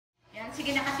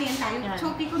Sige na kasi yan tayo.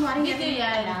 Choppy, kunwari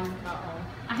yan lang. Oo.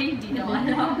 Ay, hindi na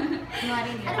alam.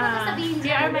 Kunwari yan. Ano ba sasabihin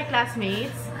They are my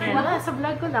classmates. And wala, sa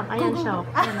vlog ko lang. Ayan siya.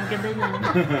 Ayan, ang ganda niya.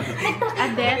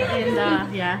 Adele and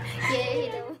yeah.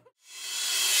 Yeah,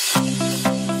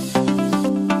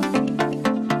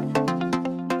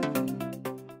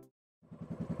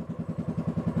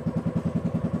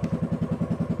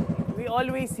 We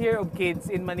always hear of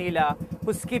kids in Manila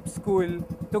who skip school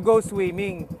to go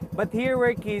swimming. But here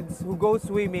were kids who go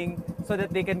swimming so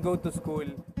that they can go to school.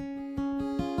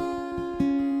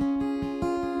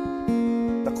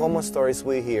 The common stories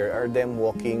we hear are them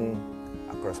walking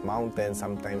across mountains.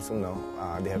 Sometimes,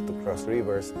 they have to cross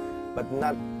rivers, but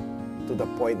not to the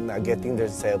point na getting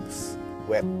themselves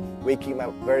wet. Waking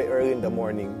up very early in the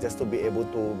morning just to be able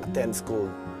to attend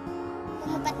school.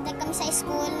 Pumupunta kami sa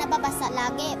school, nababasa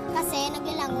lagi kasi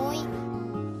naglilangoy.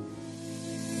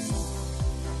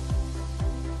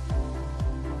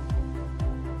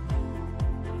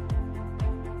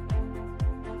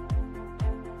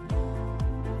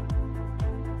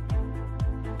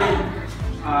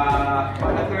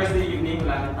 On a Thursday evening,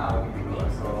 wala nang tao dito.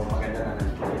 So, maganda na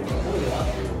nandito.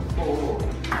 Oo.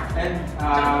 And,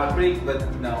 break, but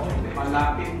no.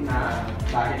 Malapit na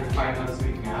dahil finals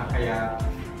week nga, kaya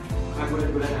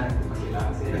nagulat-gulat na natin pa sila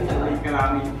kasi may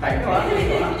karaming time.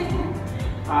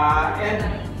 And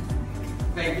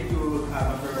thank you to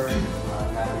Dr.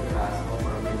 Dante Velasco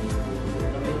for being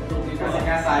here. Kasi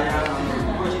nga sayang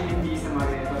ang opportunities na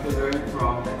marito to learn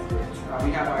from that. We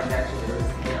have our lecturers.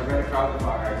 We are very proud of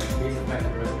our basic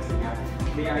lecturers kasi nga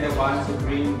they are the ones who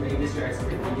bring the industry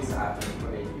expertise sa atin.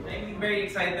 I'm very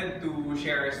excited to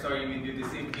share our story with you this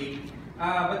evening.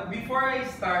 But before I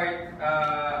start,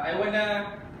 I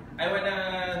wanna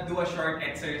do a short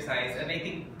exercise, and I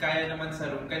think kaya naman sa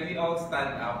room. Can we all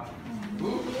stand up?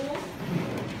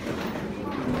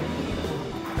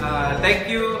 Thank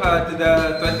you to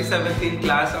the 2017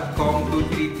 class of COMM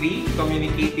 233,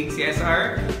 Communicating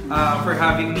CSR, for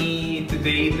having me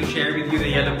today to share with you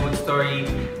the Yellow Boat story.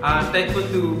 Thankful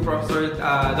to Professor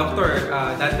Dr.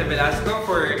 Dante Velasco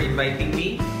for inviting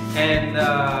me, and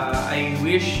I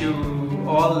wish you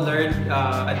all learned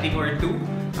a thing or two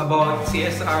about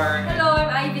CSR. Hello, I'm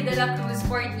Ivy de la Cruz,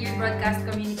 4th year broadcast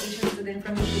communication student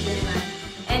from Diliman.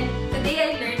 And today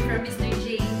I learned from Mr.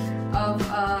 J of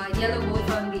Yellow Boat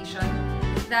Foundation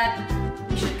that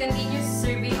we should continue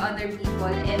serving other people,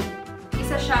 and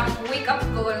isa siyang wake-up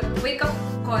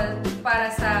call para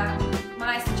sa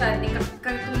mga estudyante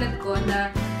katulad ko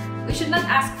na we should not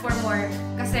ask for more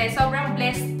kasi sobrang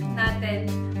blessed natin.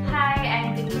 Hi,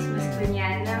 I'm Denise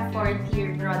Mascuñana, 4th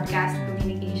year broadcast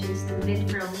communication student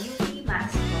from UP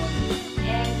Velasco.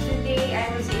 And today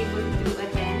I was able to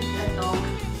attend a talk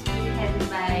spearheaded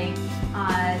by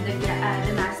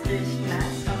the master's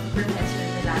class of Professor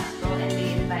Velasco, and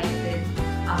they invited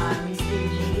Mr.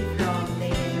 J from the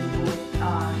Yellow Boat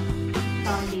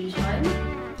Foundation.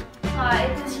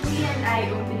 It was really an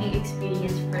eye-opening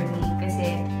experience for me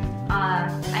kasi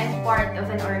I'm part of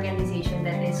an organization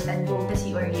that is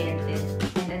advocacy-oriented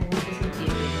and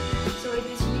advocacy-driven. So it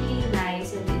is really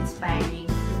nice and inspiring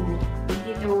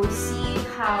to see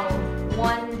how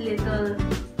one little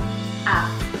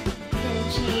act can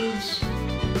change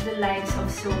the lives of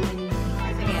so many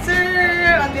people.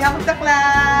 Sir, on behalf of the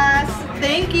class,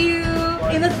 thank you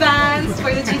in advance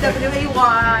for the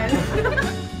GWA1.